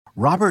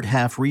Robert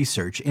Half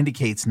research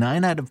indicates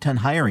 9 out of 10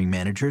 hiring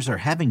managers are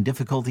having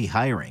difficulty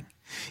hiring.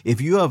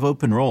 If you have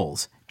open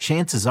roles,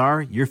 chances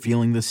are you're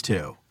feeling this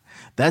too.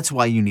 That's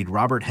why you need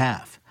Robert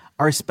Half.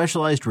 Our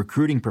specialized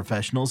recruiting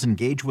professionals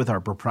engage with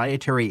our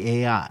proprietary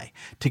AI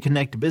to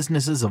connect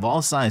businesses of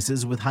all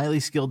sizes with highly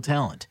skilled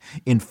talent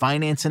in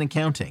finance and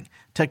accounting,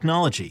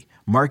 technology,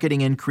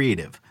 marketing and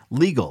creative,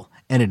 legal,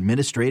 and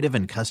administrative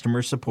and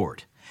customer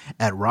support.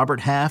 At Robert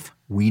Half,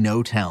 we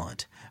know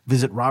talent.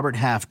 Visit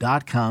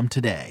roberthalf.com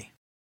today.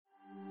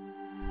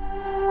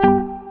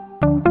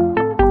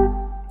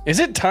 Is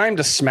it time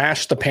to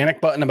smash the panic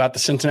button about the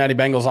Cincinnati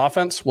Bengals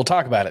offense? We'll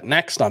talk about it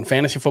next on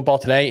Fantasy Football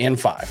Today in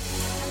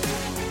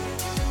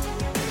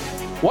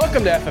 5.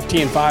 Welcome to FFT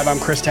in 5. I'm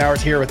Chris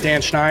Towers here with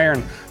Dan Schneier,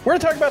 and we're going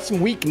to talk about some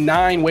Week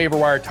 9 waiver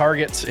wire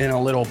targets in a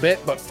little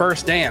bit. But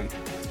first, Dan,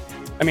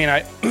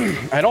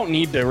 I don't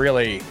need to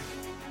really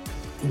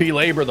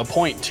belabor the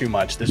point too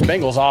much. This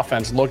Bengals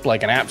offense looked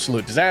like an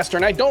absolute disaster,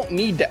 and I don't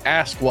need to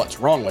ask what's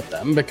wrong with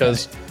them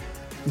because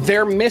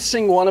they're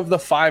missing one of the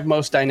 5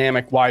 most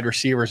dynamic wide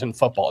receivers in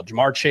football.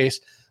 Ja'Marr Chase,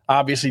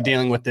 obviously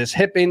dealing with this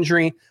hip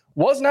injury,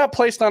 was not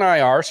placed on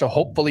IR, so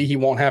hopefully he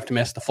won't have to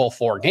miss the full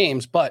 4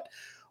 games, but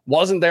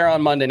wasn't there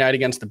on Monday night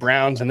against the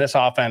Browns, and this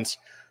offense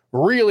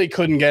really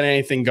couldn't get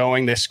anything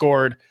going. They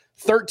scored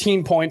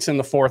 13 points in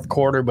the fourth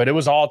quarter, but it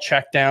was all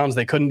checkdowns.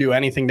 They couldn't do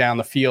anything down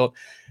the field.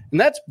 And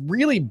that's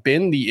really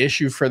been the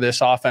issue for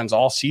this offense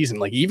all season.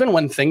 Like, even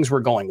when things were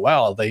going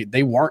well,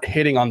 they weren't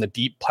hitting on the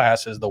deep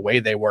passes the way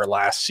they were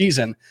last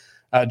season.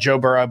 Joe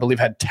Burrow, I believe,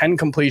 had 10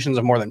 completions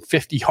of more than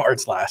 50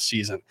 yards last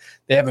season.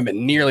 They haven't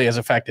been nearly as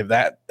effective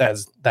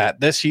as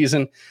this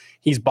season.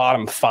 He's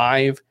bottom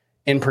 5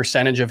 in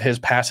percentage of his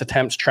pass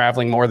attempts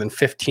traveling more than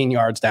 15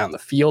 yards down the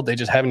field. They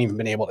just haven't even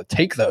been able to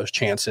take those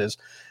chances.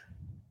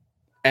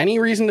 Any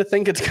reason to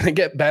think it's going to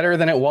get better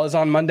than it was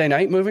on Monday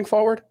night moving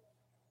forward?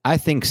 I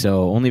think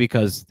so, only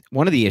because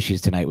one of the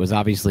issues tonight was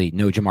obviously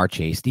no Ja'Marr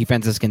Chase.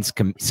 Defenses can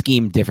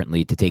scheme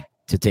differently to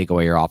take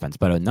away your offense.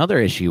 But another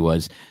issue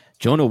was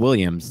Jonah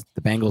Williams,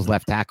 the Bengals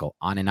left tackle,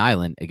 on an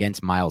island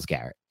against Myles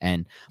Garrett.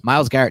 And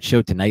Myles Garrett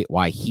showed tonight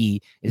why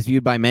he is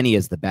viewed by many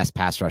as the best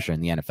pass rusher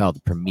in the NFL,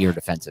 the premier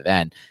defensive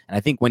end. And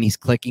I think when he's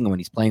clicking and when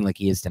he's playing like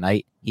he is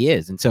tonight, he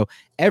is. And so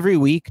every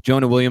week,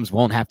 Jonah Williams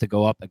won't have to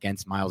go up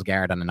against Myles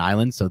Garrett on an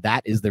island. So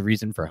that is the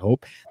reason for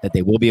hope that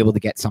they will be able to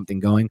get something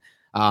going.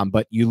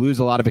 But you lose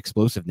a lot of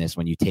explosiveness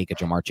when you take a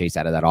Ja'Marr Chase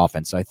out of that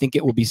offense. So I think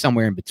it will be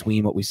somewhere in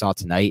between what we saw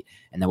tonight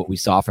and then what we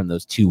saw from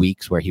those 2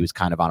 weeks where he was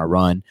kind of on a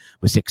run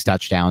with 6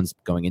 touchdowns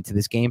going into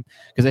this game.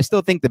 Because I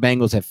still think the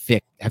Bengals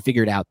have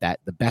figured out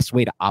that the best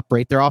way to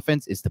operate their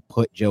offense is to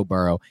put Joe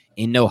Burrow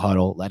in no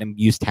huddle, let him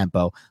use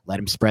tempo, let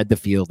him spread the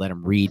field, let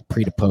him read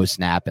pre to post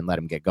snap, and let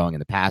him get going in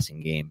the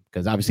passing game.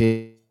 Because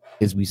obviously,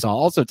 as we saw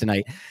also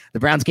tonight, the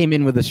Browns came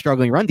in with a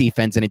struggling run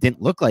defense, and it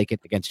didn't look like it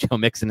against Joe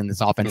Mixon in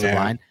this offensive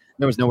line.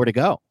 There was nowhere to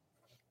go.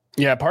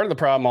 Yeah, part of the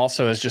problem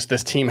also is just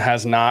this team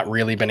has not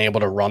really been able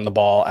to run the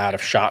ball out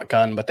of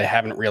shotgun, but they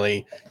haven't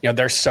really,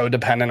 they're so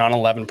dependent on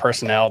 11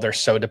 personnel. They're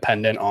so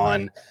dependent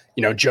on,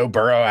 Joe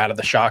Burrow out of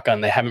the shotgun.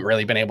 They haven't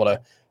really been able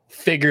to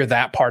figure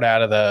that part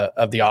out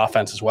of the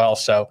offense as well.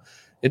 So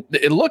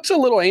it looks a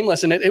little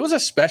aimless, and it was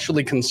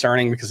especially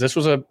concerning because this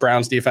was a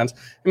Browns defense.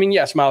 I mean,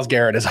 yes, Myles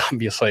Garrett is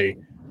obviously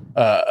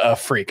a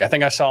freak. I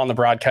think I saw on the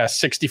broadcast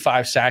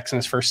 65 sacks in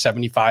his first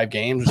 75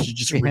 games, which is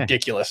just a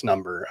ridiculous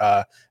number.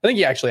 I think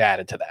he actually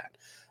added to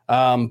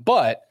that.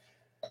 But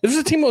this was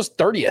a team that was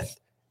 30th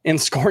in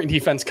scoring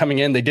defense coming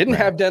in. They didn't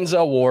have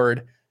Denzel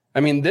Ward. I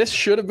mean, this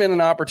should have been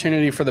an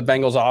opportunity for the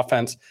Bengals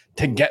offense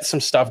to get some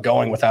stuff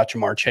going without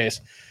Ja'Marr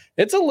Chase.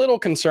 It's a little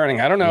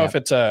concerning. I don't know if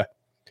it's a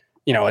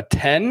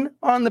 10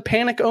 on the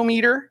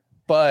panic-o-meter,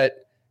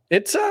 but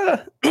it's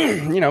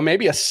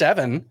maybe a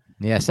 7.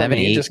 Yeah, 7,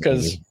 8. Just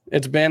because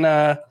it's been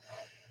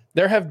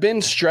there have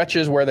been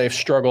stretches where they've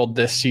struggled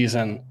this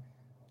season,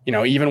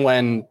 even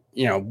when,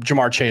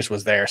 Ja'Marr Chase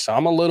was there. So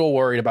I'm a little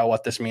worried about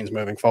what this means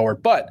moving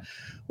forward. But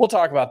we'll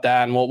talk about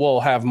that, and we'll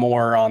have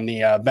more on the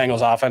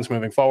Bengals offense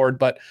moving forward.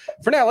 But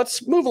for now,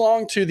 let's move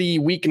along to the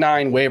Week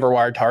 9 waiver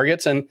wire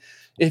targets. And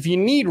if you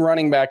need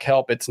running back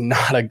help, it's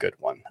not a good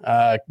one.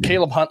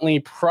 Caleb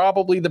Huntley,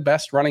 probably the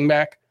best running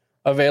back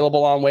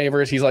available on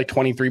waivers. He's like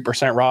 23%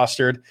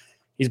 rostered.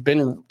 He's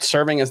been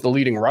serving as the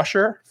leading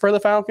rusher for the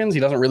Falcons. He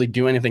doesn't really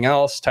do anything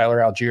else.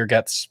 Tyler Algier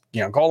gets,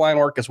 goal line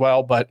work as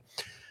well. But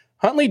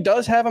Huntley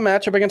does have a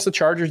matchup against the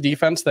Chargers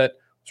defense that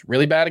was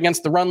really bad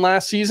against the run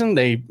last season.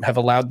 They have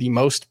allowed the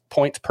most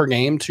points per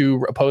game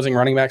to opposing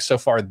running backs so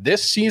far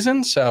this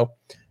season. So,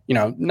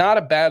 not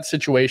a bad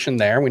situation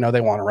there. We know they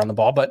want to run the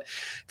ball. But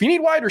if you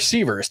need wide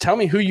receivers, tell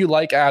me who you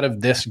like out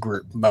of this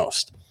group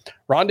most.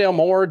 Rondale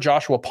Moore,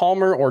 Joshua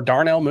Palmer, or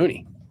Darnell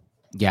Mooney?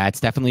 Yeah, it's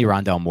definitely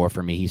Rondale Moore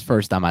for me. He's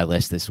first on my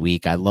list this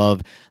week. I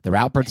love the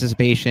route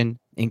participation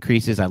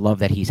increases. I love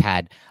that he's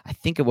had, I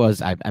think it was,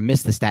 I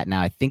missed the stat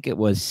now. I think it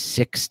was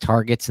 6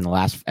 targets in the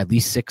last, at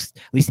least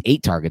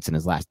 8 targets in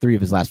his last 3 of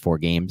his last 4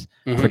 games.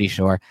 Pretty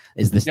sure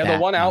is the stat. Yeah, the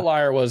one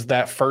outlier was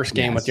that first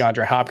game with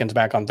DeAndre Hopkins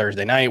back on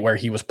Thursday night where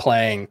he was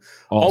playing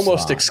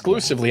almost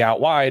exclusively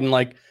out wide.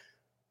 And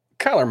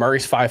Kyler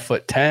Murray's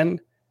 5'10".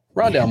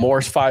 Rondale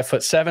Moore's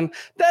 5'7".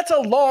 That's a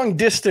long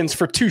distance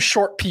for two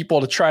short people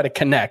to try to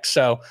connect.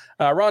 So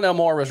Rondale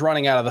Moore was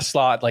running out of the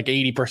slot like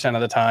 80%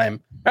 of the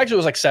time. Actually,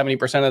 it was like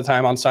 70% of the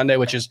time on Sunday,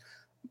 which is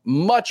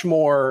much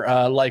more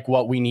like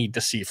what we need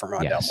to see from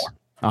Rondale Moore.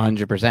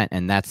 100%.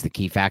 And that's the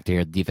key factor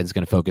here. The defense is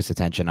going to focus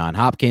attention on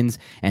Hopkins,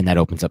 and that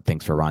opens up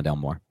things for Rondale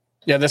Moore.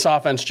 Yeah, this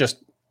offense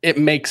it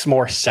makes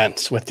more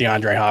sense with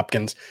DeAndre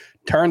Hopkins.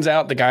 Turns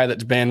out the guy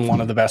that's been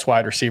one of the best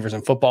wide receivers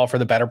in football for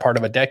the better part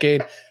of a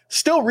decade,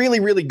 still really,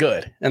 really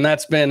good. And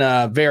that's been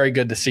very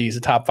good to see. He's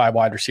a top 5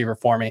 wide receiver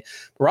for me.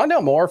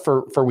 Rondale Moore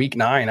for week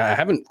 9, I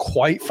haven't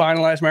quite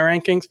finalized my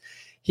rankings.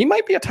 He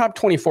might be a top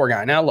 24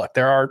 guy. Now, look,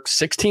 there are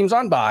 6 teams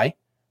on bye,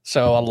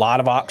 so a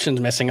lot of options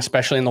missing,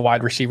 especially in the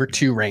wide receiver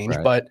 2 range.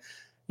 Right. But,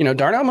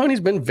 Darnell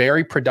Mooney's been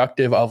very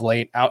productive of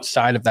late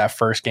outside of that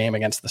first game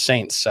against the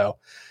Saints. So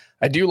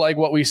I do like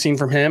what we've seen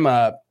from him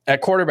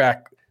at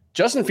quarterback.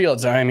 Justin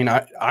Fields,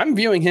 I'm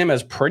viewing him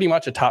as pretty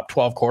much a top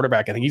 12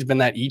 quarterback. I think he's been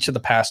that each of the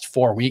past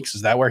 4 weeks.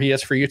 Is that where he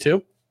is for you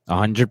too?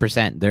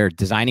 100%. They're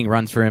designing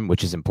runs for him,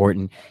 which is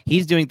important.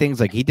 He's doing things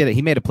like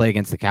he made a play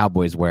against the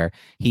Cowboys where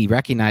he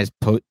recognized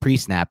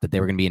pre-snap that they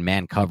were going to be in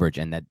man coverage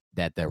and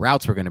that the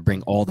routes were going to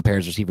bring all the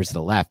Bears receivers to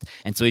the left.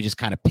 And so he just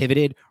kind of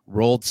pivoted,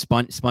 rolled,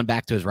 spun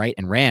back to his right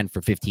and ran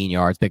for 15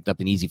 yards, picked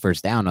up an easy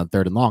first down on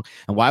 3rd and long.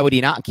 And why would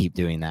he not keep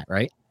doing that,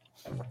 right?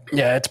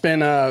 Yeah, it's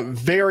been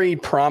very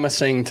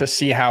promising to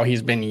see how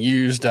he's been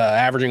used,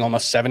 averaging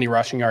almost 70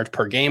 rushing yards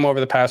per game over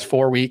the past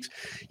 4 weeks.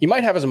 He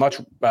might have as much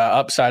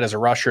upside as a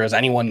rusher as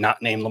anyone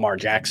not named Lamar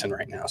Jackson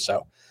right now.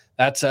 So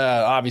that's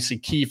obviously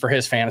key for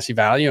his fantasy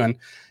value. And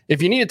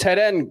if you need a tight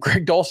end,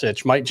 Greg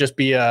Dulcich might just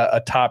be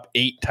a top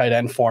 8 tight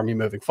end for me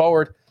moving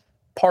forward.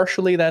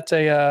 Partially, that's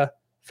a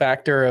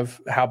factor of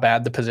how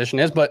bad the position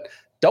is, but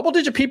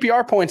double-digit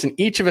PPR points in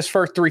each of his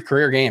first 3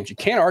 career games. You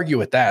can't argue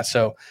with that.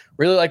 So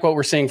really like what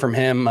we're seeing from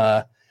him.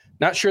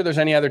 Not sure there's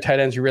any other tight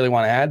ends you really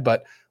want to add,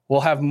 but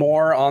we'll have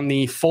more on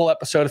the full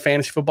episode of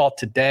Fantasy Football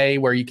today,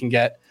 where you can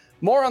get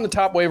more on the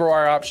top waiver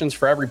wire options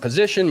for every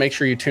position. Make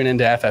sure you tune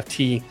into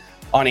FFT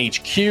on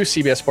HQ,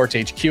 CBS Sports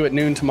HQ at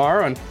noon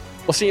tomorrow, and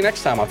we'll see you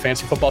next time on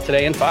Fantasy Football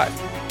Today in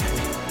 5.